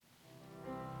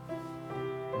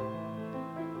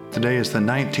Today is the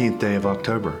 19th day of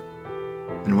October,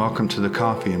 and welcome to the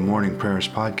Coffee and Morning Prayers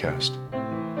podcast.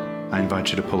 I invite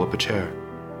you to pull up a chair,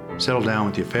 settle down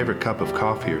with your favorite cup of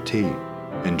coffee or tea,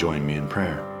 and join me in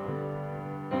prayer.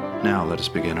 Now let us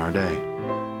begin our day.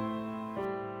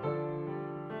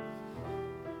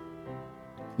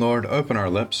 Lord, open our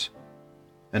lips,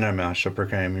 and our mouth shall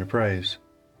proclaim your praise.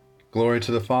 Glory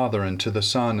to the Father, and to the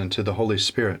Son, and to the Holy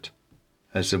Spirit,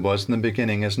 as it was in the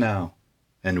beginning, is now,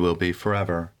 and will be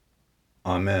forever.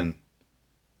 Amen.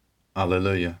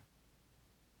 Alleluia.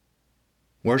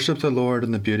 Worship the Lord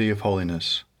in the beauty of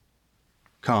holiness.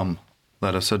 Come,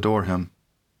 let us adore him.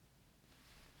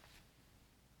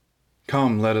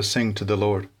 Come, let us sing to the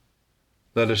Lord.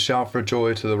 Let us shout for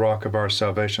joy to the rock of our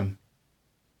salvation.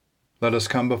 Let us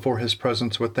come before his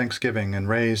presence with thanksgiving and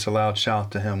raise a loud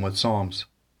shout to him with psalms.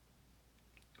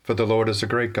 For the Lord is a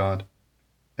great God,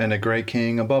 and a great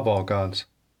King above all gods.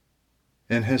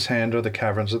 In his hand are the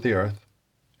caverns of the earth,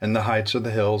 and the heights of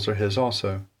the hills are his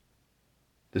also.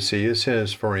 The sea is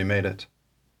his, for he made it,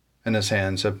 and his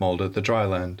hands have molded the dry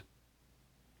land.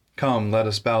 Come, let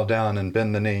us bow down and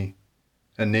bend the knee,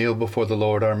 and kneel before the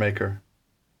Lord our Maker.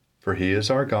 For he is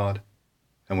our God,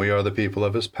 and we are the people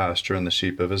of his pasture and the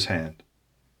sheep of his hand.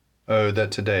 Oh,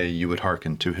 that today you would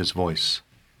hearken to his voice.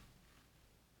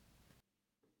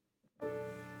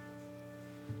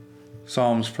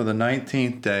 Psalms for the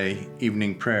 19th day,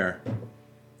 evening prayer.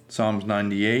 Psalms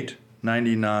 98,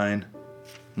 99,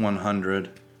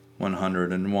 100,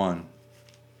 101.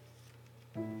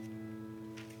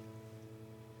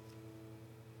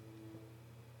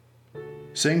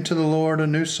 Sing to the Lord a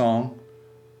new song,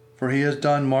 for he has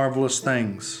done marvelous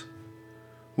things.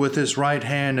 With his right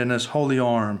hand and his holy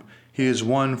arm, he has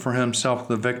won for himself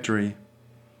the victory.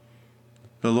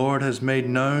 The Lord has made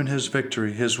known his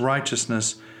victory, his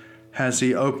righteousness has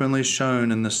he openly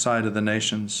shown in the sight of the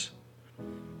nations.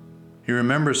 He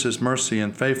remembers his mercy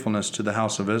and faithfulness to the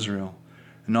house of Israel,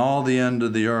 and all the end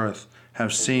of the earth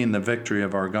have seen the victory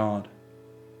of our God.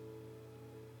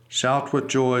 Shout with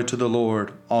joy to the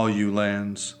Lord, all you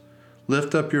lands.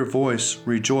 Lift up your voice,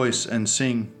 rejoice and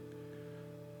sing.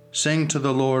 Sing to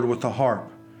the Lord with the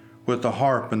harp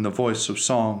and the voice of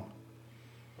song.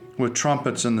 With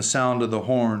trumpets and the sound of the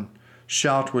horn,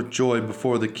 shout with joy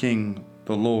before the King,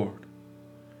 the Lord.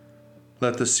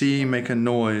 Let the sea make a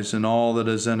noise and all that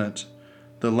is in it,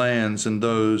 the lands and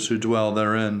those who dwell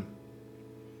therein.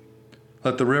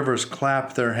 Let the rivers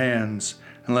clap their hands,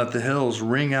 and let the hills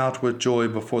ring out with joy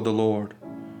before the Lord,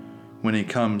 when he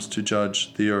comes to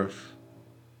judge the earth.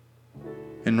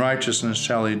 In righteousness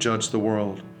shall he judge the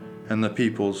world, and the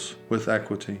peoples with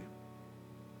equity.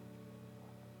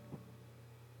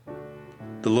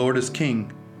 The Lord is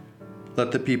king,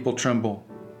 let the people tremble.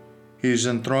 He is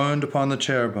enthroned upon the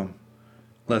cherubim,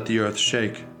 let the earth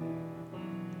shake.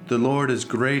 The Lord is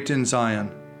great in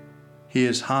Zion, he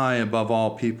is high above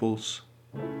all peoples.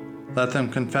 Let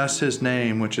them confess his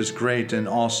name, which is great and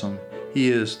awesome, he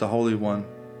is the Holy One.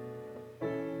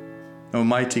 O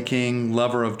mighty King,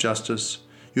 lover of justice,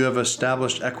 you have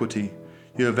established equity,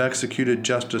 you have executed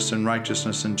justice and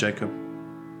righteousness in Jacob.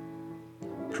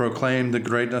 Proclaim the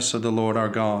greatness of the Lord our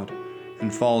God,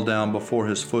 and fall down before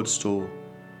his footstool.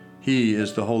 He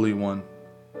is the Holy One.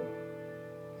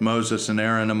 Moses and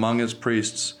Aaron among his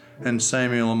priests, and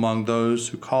Samuel among those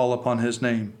who call upon his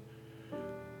name.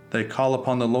 They call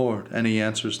upon the Lord, and he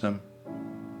answers them.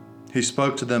 He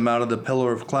spoke to them out of the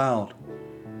pillar of cloud.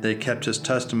 They kept his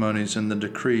testimonies in the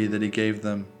decree that he gave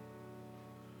them.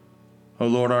 O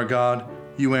Lord our God,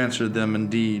 you answered them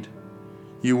indeed.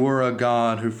 You were a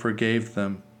God who forgave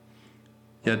them,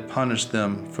 yet punished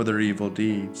them for their evil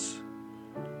deeds.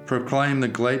 Proclaim the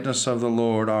greatness of the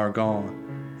Lord our God,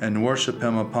 and worship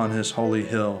him upon his holy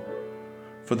hill,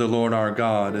 for the Lord our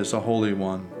God is a holy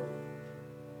one.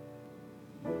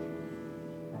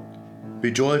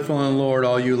 Be joyful in the Lord,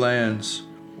 all you lands.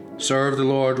 Serve the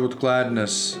Lord with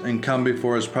gladness, and come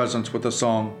before his presence with a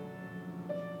song.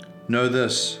 Know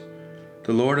this,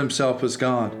 the Lord himself is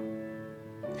God.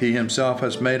 He himself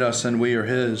has made us, and we are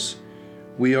his.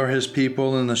 We are his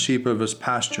people and the sheep of his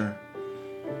pasture.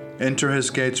 Enter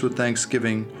his gates with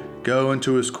thanksgiving. Go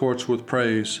into his courts with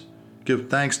praise. Give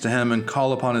thanks to him and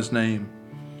call upon his name.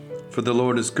 For the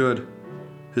Lord is good.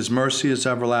 His mercy is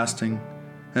everlasting,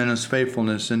 and his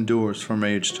faithfulness endures from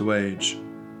age to age.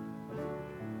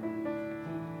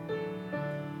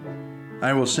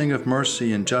 I will sing of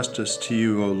mercy and justice to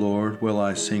you, O Lord, will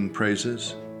I sing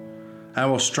praises. I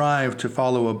will strive to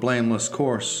follow a blameless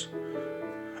course.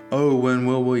 Oh, when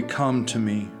will we come to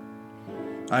me?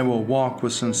 I will walk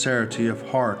with sincerity of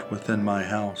heart within my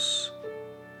house.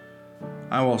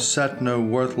 I will set no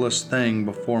worthless thing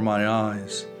before my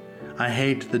eyes. I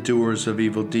hate the doers of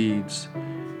evil deeds.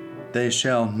 They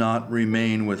shall not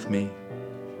remain with me.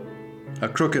 A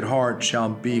crooked heart shall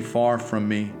be far from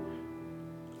me.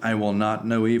 I will not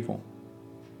know evil.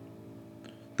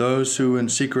 Those who in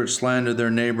secret slander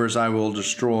their neighbors I will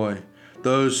destroy.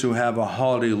 Those who have a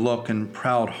haughty look and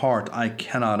proud heart I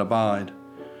cannot abide.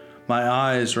 My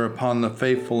eyes are upon the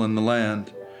faithful in the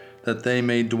land, that they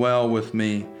may dwell with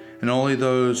me, and only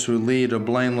those who lead a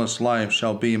blameless life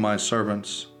shall be my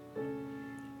servants.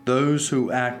 Those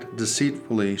who act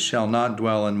deceitfully shall not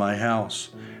dwell in my house,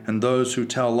 and those who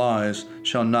tell lies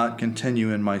shall not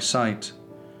continue in my sight.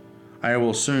 I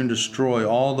will soon destroy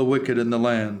all the wicked in the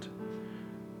land,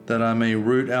 that I may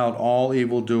root out all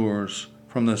evildoers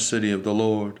from the city of the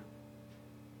Lord.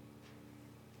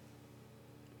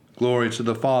 Glory to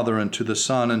the Father, and to the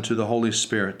Son, and to the Holy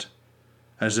Spirit,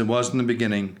 as it was in the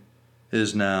beginning,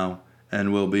 is now,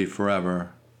 and will be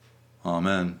forever.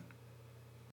 Amen.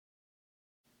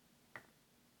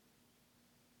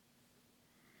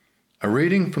 A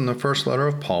reading from the first letter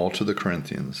of Paul to the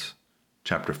Corinthians,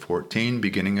 chapter 14,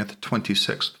 beginning at the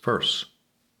 26th verse.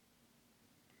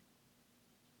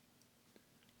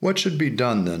 What should be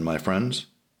done then, my friends?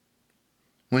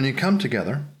 When you come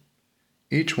together,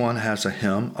 each one has a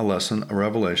hymn, a lesson, a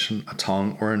revelation, a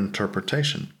tongue, or an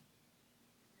interpretation.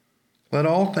 Let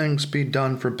all things be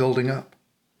done for building up.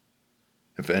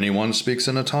 If anyone speaks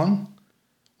in a tongue,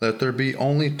 let there be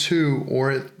only 2 or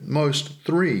at most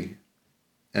 3,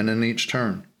 and in each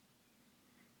turn.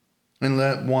 And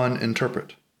let one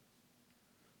interpret.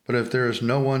 But if there is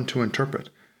no one to interpret,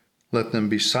 let them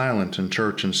be silent in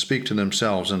church and speak to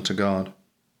themselves and to God.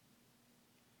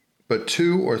 But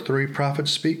 2 or 3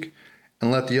 prophets speak,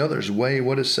 and let the others weigh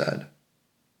what is said.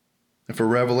 If a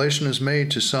revelation is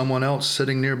made to someone else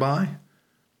sitting nearby,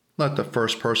 let the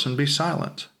first person be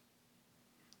silent.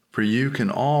 For you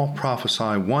can all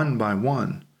prophesy one by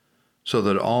one, so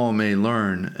that all may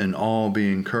learn and all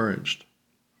be encouraged.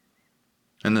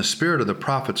 And the spirit of the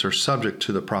prophets are subject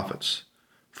to the prophets.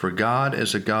 For God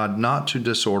is a God not to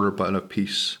disorder, but of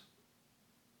peace.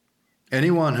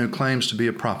 Anyone who claims to be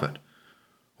a prophet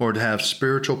or to have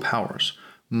spiritual powers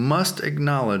must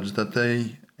acknowledge that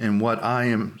they and what I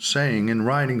am saying and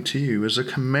writing to you is a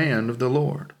command of the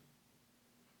Lord.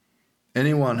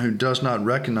 Anyone who does not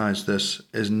recognize this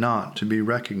is not to be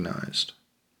recognized.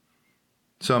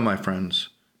 So, my friends,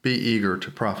 be eager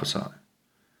to prophesy,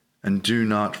 and do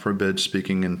not forbid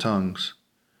speaking in tongues,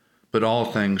 but all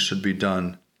things should be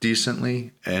done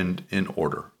decently and in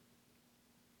order.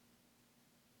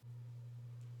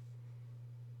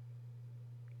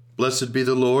 Blessed be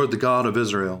the Lord, the God of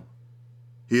Israel.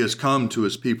 He has come to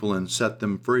his people and set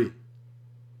them free.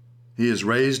 He has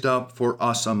raised up for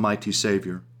us a mighty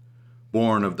Savior,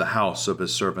 born of the house of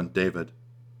his servant David.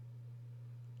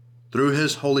 Through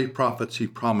his holy prophets he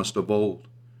promised of old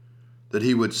that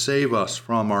he would save us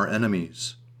from our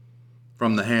enemies,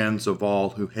 from the hands of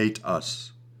all who hate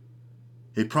us.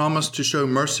 He promised to show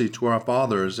mercy to our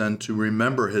fathers and to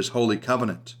remember his holy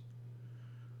covenant.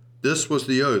 This was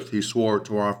the oath he swore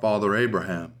to our father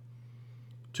Abraham,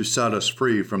 to set us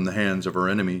free from the hands of our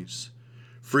enemies,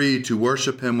 free to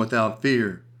worship him without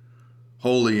fear,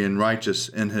 holy and righteous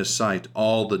in his sight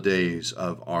all the days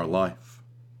of our life.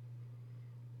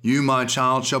 You, my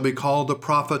child, shall be called the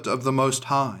prophet of the Most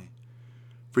High,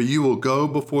 for you will go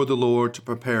before the Lord to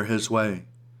prepare his way,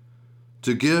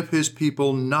 to give his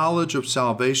people knowledge of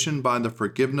salvation by the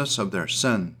forgiveness of their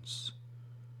sins.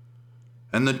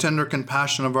 And the tender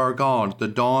compassion of our God, the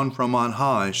dawn from on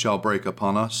high, shall break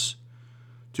upon us,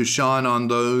 to shine on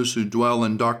those who dwell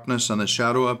in darkness and the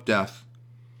shadow of death,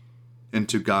 and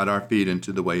to guide our feet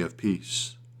into the way of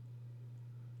peace.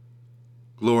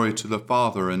 Glory to the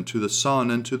Father, and to the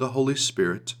Son, and to the Holy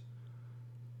Spirit,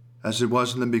 as it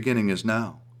was in the beginning, is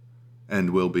now, and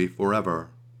will be forever.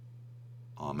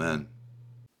 Amen.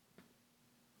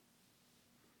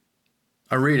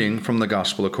 A reading from the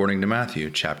Gospel according to Matthew,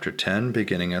 chapter 10,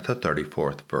 beginning at the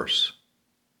 34th verse.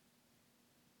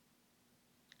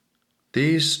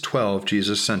 These 12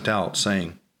 Jesus sent out,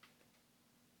 saying,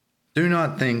 Do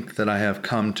not think that I have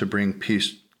come to bring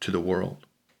peace to the world.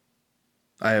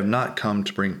 I have not come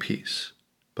to bring peace,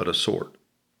 but a sword.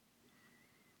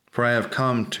 For I have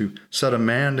come to set a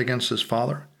man against his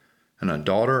father, and a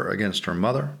daughter against her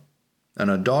mother,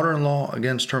 and a daughter-in-law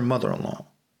against her mother-in-law.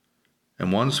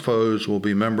 And one's foes will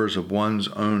be members of one's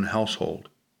own household.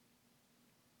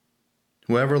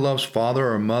 Whoever loves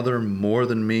father or mother more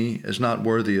than me is not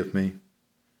worthy of me.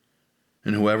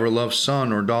 And whoever loves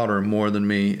son or daughter more than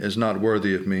me is not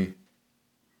worthy of me.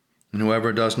 And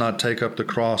whoever does not take up the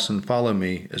cross and follow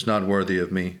me is not worthy of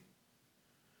me.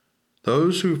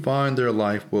 Those who find their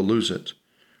life will lose it,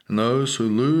 and those who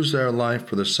lose their life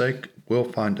for the sake will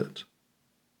find it.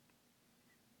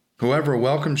 Whoever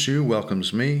welcomes you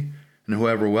welcomes me, and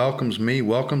whoever welcomes me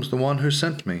welcomes the one who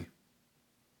sent me.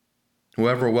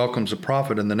 Whoever welcomes a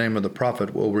prophet in the name of the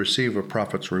prophet will receive a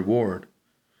prophet's reward.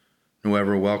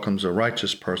 Whoever welcomes a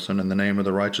righteous person in the name of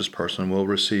the righteous person will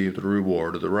receive the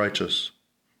reward of the righteous.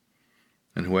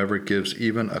 And whoever gives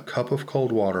even a cup of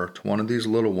cold water to one of these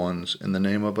little ones in the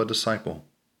name of a disciple,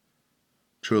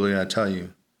 truly I tell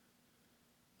you,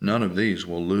 none of these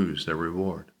will lose their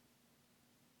reward.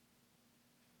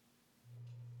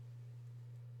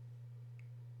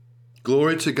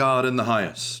 Glory to God in the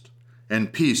highest,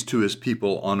 and peace to his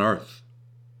people on earth.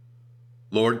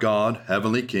 Lord God,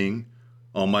 heavenly King,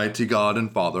 almighty God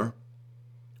and Father,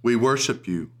 we worship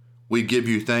you, we give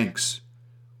you thanks,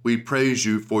 we praise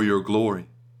you for your glory.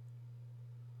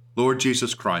 Lord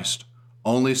Jesus Christ,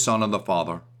 only Son of the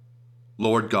Father,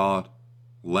 Lord God,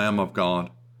 Lamb of God,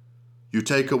 you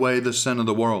take away the sin of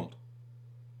the world.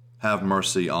 Have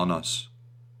mercy on us.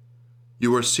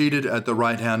 You are seated at the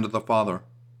right hand of the Father.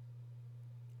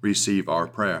 Receive our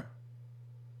prayer.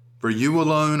 For you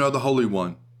alone are the Holy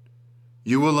One.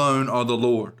 You alone are the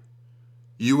Lord.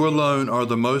 You alone are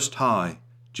the Most High,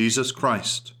 Jesus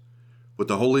Christ, with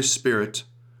the Holy Spirit,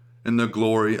 in the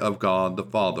glory of God the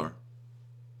Father.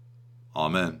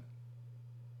 Amen.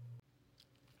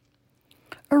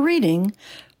 A reading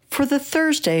for the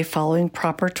Thursday following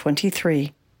Proper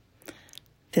 23.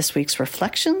 This week's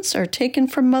reflections are taken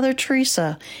from Mother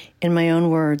Teresa, in my own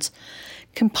words,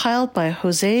 compiled by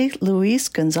Jose Luis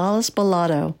Gonzalez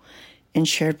Balado and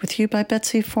shared with you by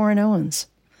Betsy Foreign Owens.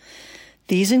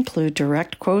 These include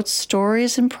direct quotes,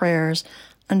 stories, and prayers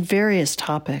on various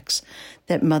topics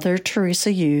that Mother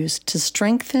Teresa used to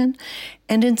strengthen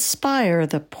and inspire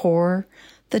the poor,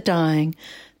 the dying,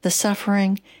 the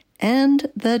suffering, and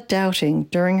the doubting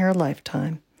during her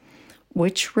lifetime,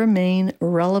 which remain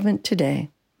relevant today.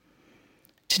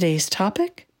 Today's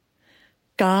topic,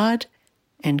 God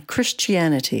and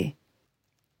Christianity.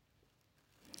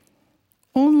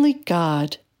 Only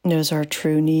God knows our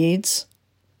true needs.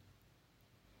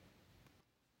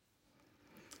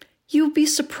 You will be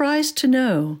surprised to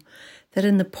know that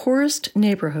in the poorest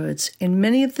neighborhoods in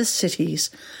many of the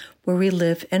cities where we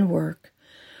live and work,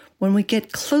 when we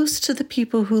get close to the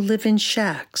people who live in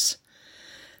shacks,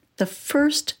 the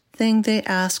first thing they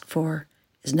ask for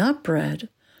is not bread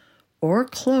or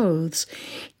clothes,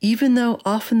 even though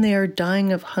often they are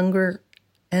dying of hunger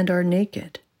and are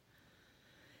naked.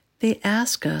 They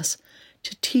ask us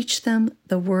to teach them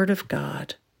the Word of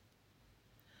God.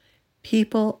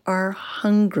 People are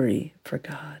hungry for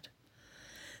God.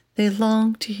 They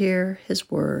long to hear His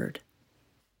Word.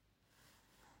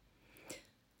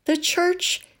 The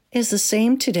church is the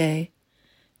same today,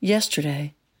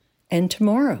 yesterday, and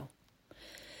tomorrow.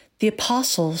 The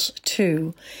apostles,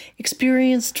 too,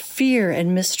 experienced fear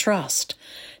and mistrust,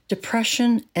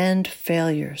 depression and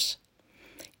failures.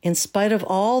 In spite of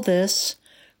all this,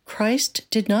 Christ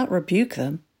did not rebuke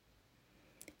them.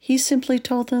 He simply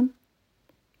told them,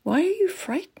 "Why are you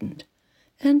frightened?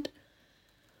 And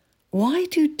why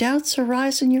do doubts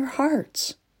arise in your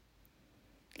hearts?"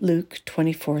 Luke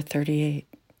 24:38.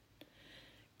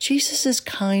 Jesus'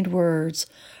 kind words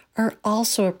are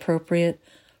also appropriate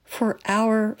for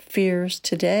our fears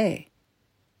today.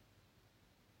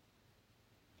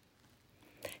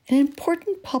 An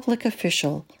important public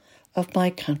official of my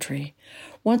country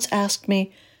once asked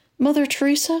me, "Mother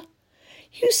Teresa,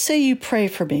 you say you pray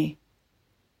for me.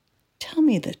 Tell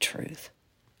me the truth.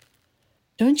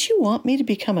 Don't you want me to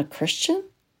become a Christian?"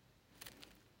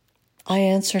 I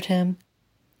answered him,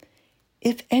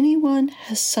 "If anyone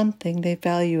has something they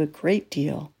value a great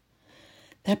deal,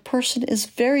 that person is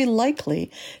very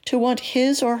likely to want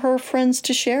his or her friends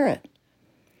to share it.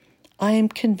 I am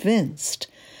convinced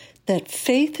that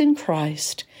faith in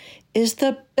Christ is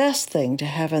the best thing to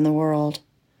have in the world.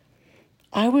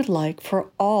 I would like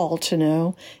for all to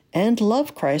know and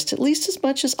love Christ at least as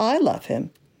much as I love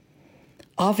him.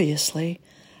 Obviously,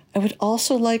 I would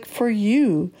also like for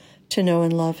you to know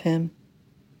and love him.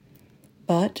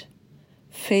 But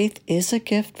faith is a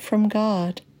gift from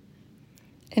God,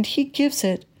 and he gives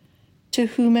it to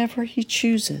whomever he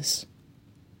chooses."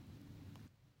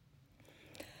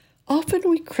 Often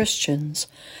we Christians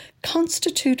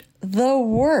constitute the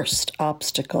worst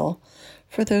obstacle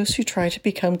for those who try to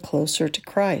become closer to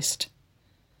Christ.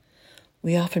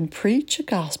 We often preach a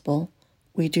gospel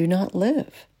we do not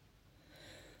live.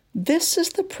 This is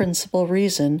the principal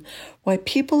reason why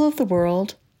people of the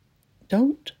world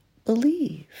don't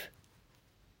believe.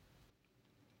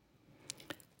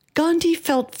 Gandhi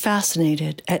felt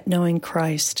fascinated at knowing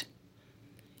Christ.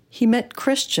 He met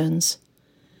Christians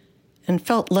and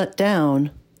felt let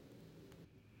down.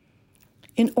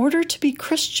 In order to be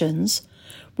Christians,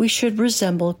 we should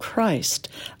resemble Christ.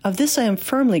 Of this I am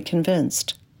firmly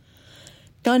convinced.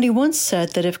 Gandhi once said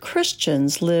that if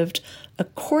Christians lived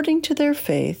according to their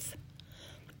faith,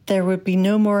 there would be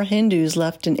no more Hindus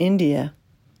left in India.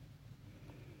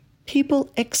 People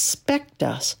expect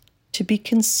us to be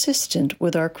consistent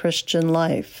with our Christian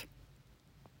life.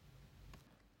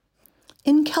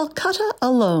 In Calcutta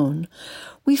alone,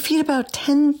 we feed about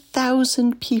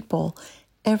 10,000 people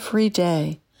every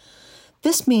day.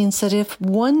 This means that if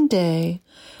one day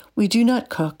we do not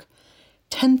cook,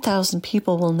 10,000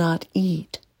 people will not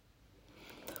eat.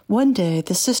 One day,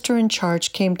 the sister in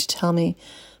charge came to tell me,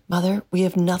 "Mother, we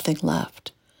have nothing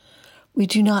left. We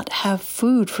do not have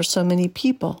food for so many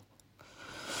people."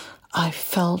 I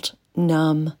felt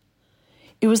numb.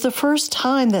 It was the first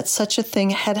time that such a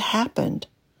thing had happened.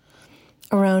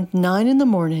 Around 9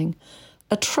 a.m,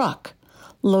 a truck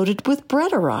loaded with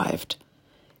bread arrived.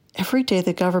 Every day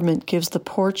the government gives the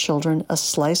poor children a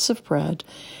slice of bread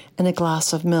and a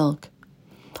glass of milk.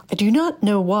 I do not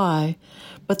know why,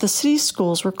 but the city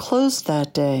schools were closed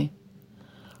that day.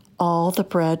 All the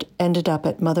bread ended up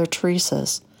at Mother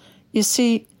Teresa's. You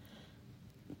see,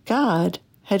 God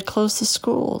had closed the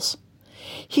schools.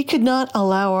 He could not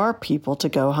allow our people to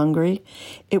go hungry.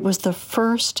 It was the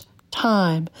first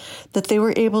time that they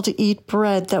were able to eat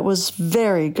bread that was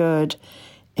very good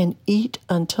and eat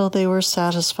until they were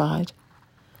satisfied.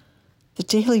 The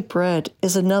daily bread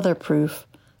is another proof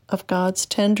of God's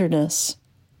tenderness.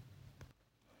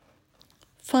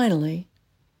 Finally,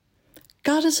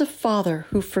 God is a Father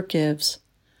who forgives.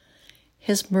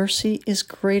 His mercy is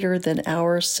greater than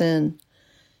our sin.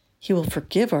 He will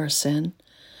forgive our sin,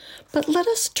 but let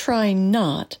us try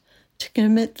not to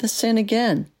commit the sin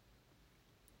again.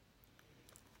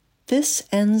 This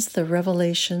ends the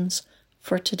revelations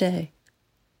for today.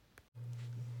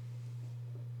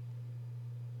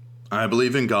 I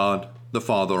believe in God, the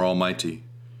Father Almighty,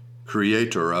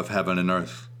 creator of heaven and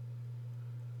earth.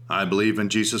 I believe in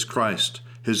Jesus Christ,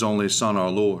 his only Son, our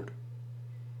Lord.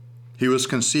 He was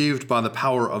conceived by the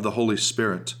power of the Holy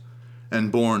Spirit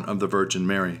and born of the Virgin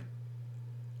Mary,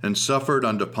 and suffered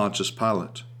under Pontius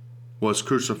Pilate, was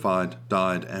crucified,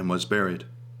 died, and was buried.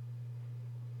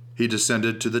 He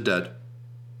descended to the dead.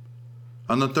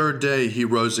 On the third day he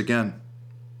rose again.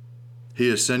 He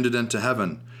ascended into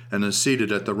heaven and is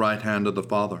seated at the right hand of the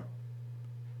Father.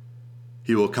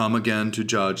 He will come again to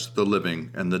judge the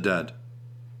living and the dead.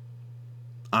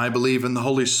 I believe in the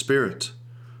Holy Spirit,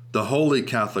 the Holy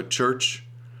Catholic Church,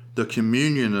 the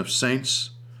communion of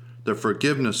saints, the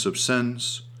forgiveness of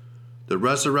sins, the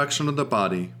resurrection of the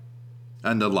body,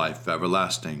 and the life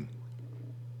everlasting.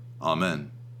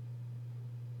 Amen.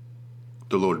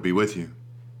 The Lord be with you,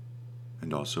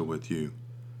 and also with you.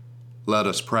 Let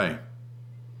us pray.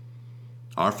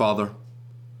 Our Father,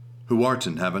 who art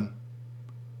in heaven,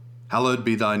 hallowed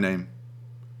be thy name.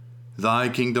 Thy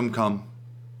kingdom come,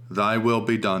 thy will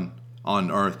be done, on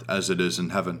earth as it is in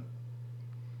heaven.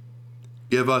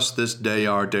 Give us this day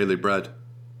our daily bread,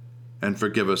 and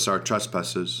forgive us our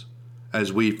trespasses,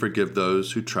 as we forgive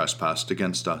those who trespass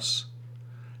against us.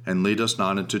 And lead us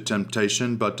not into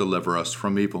temptation, but deliver us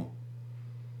from evil.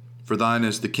 For thine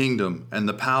is the kingdom, and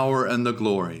the power, and the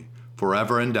glory,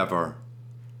 forever and ever.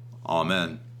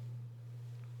 Amen.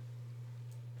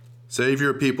 Save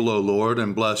your people, O Lord,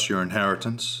 and bless your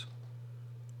inheritance.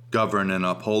 Govern and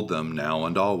uphold them now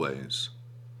and always.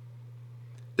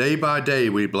 Day by day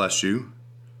we bless you.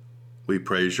 We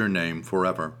praise your name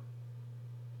forever.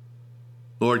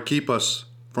 Lord, keep us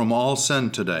from all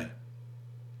sin today.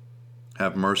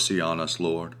 Have mercy on us,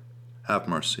 Lord. Have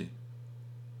mercy.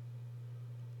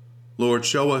 Lord,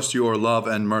 show us your love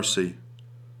and mercy,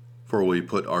 for we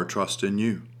put our trust in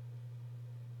you.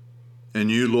 In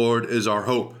you, Lord, is our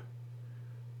hope,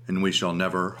 and we shall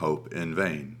never hope in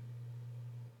vain.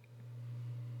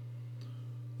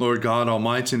 Lord God,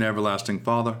 almighty and everlasting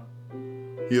Father,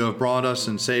 you have brought us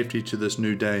in safety to this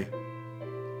new day.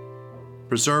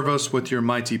 Preserve us with your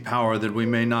mighty power that we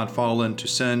may not fall into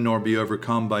sin nor be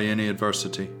overcome by any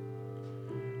adversity.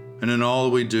 And in all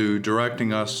we do,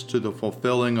 directing us to the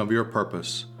fulfilling of your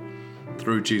purpose,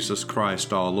 through Jesus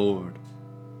Christ our Lord.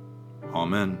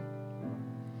 Amen.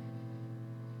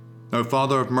 O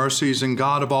Father of mercies and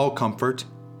God of all comfort,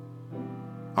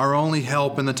 our only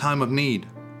help in the time of need,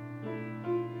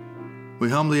 we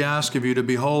humbly ask of you to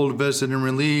behold, visit, and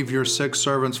relieve your sick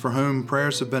servants for whom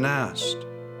prayers have been asked.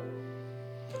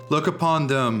 Look upon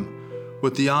them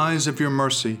with the eyes of your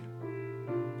mercy.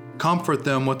 comfort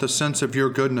them with a sense of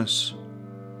your goodness.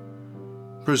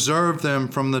 Preserve them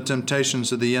from the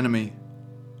temptations of the enemy,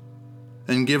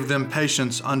 and give them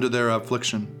patience under their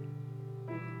affliction.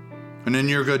 And in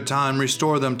your good time,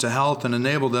 restore them to health and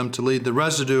enable them to lead the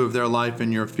residue of their life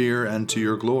in your fear and to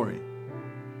your glory.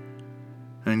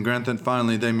 And grant that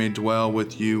finally they may dwell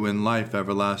with you in life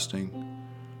everlasting,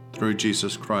 through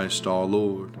Jesus Christ our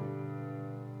Lord.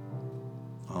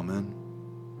 Amen.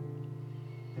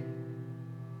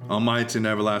 Almighty and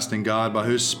everlasting God, by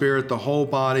whose Spirit the whole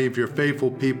body of your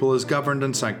faithful people is governed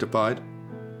and sanctified,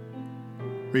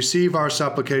 receive our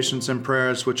supplications and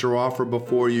prayers which are offered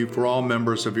before you for all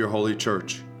members of your holy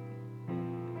church,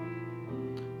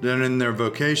 that in their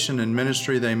vocation and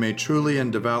ministry they may truly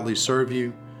and devoutly serve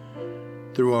you,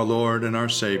 through our Lord and our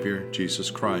Savior, Jesus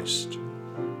Christ.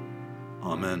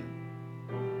 Amen.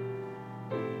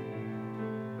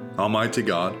 Almighty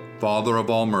God, Father of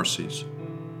all mercies,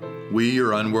 we,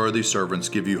 your unworthy servants,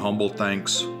 give you humble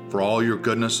thanks for all your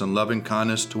goodness and loving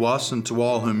kindness to us and to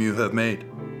all whom you have made.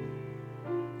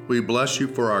 We bless you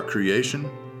for our creation,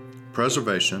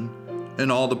 preservation, and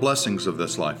all the blessings of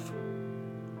this life,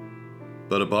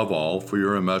 but above all for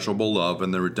your immeasurable love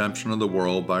and the redemption of the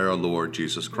world by our Lord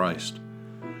Jesus Christ,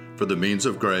 for the means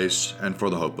of grace and for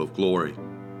the hope of glory.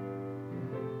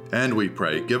 And we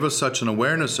pray, give us such an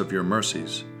awareness of your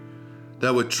mercies,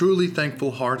 that with truly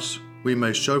thankful hearts we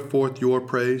may show forth your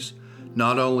praise,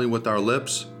 not only with our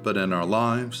lips, but in our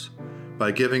lives,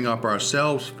 by giving up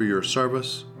ourselves for your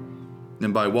service,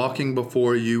 and by walking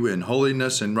before you in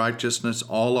holiness and righteousness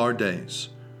all our days.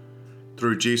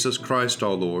 Through Jesus Christ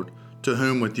our Lord, to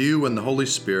whom with you and the Holy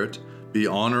Spirit be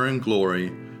honor and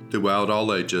glory throughout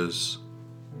all ages.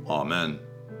 Amen.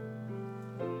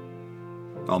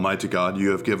 Almighty God,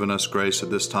 you have given us grace at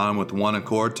this time with one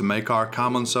accord to make our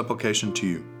common supplication to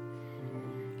you.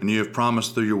 And you have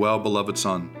promised through your well-beloved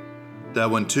Son,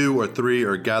 that when 2 or 3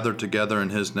 are gathered together in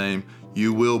his name,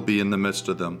 you will be in the midst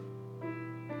of them.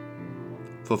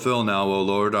 Fulfill now, O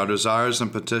Lord, our desires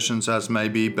and petitions as may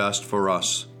be best for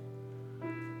us,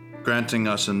 granting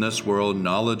us in this world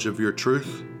knowledge of your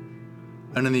truth,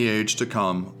 and in the age to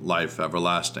come, life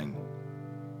everlasting.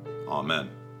 Amen.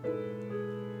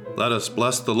 Let us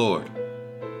bless the Lord.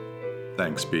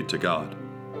 Thanks be to God.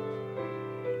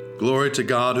 Glory to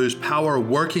God, whose power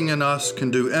working in us can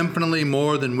do infinitely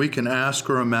more than we can ask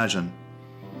or imagine.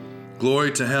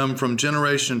 Glory to him from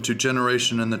generation to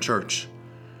generation in the church,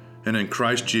 and in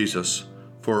Christ Jesus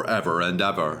forever and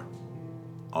ever.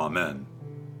 Amen.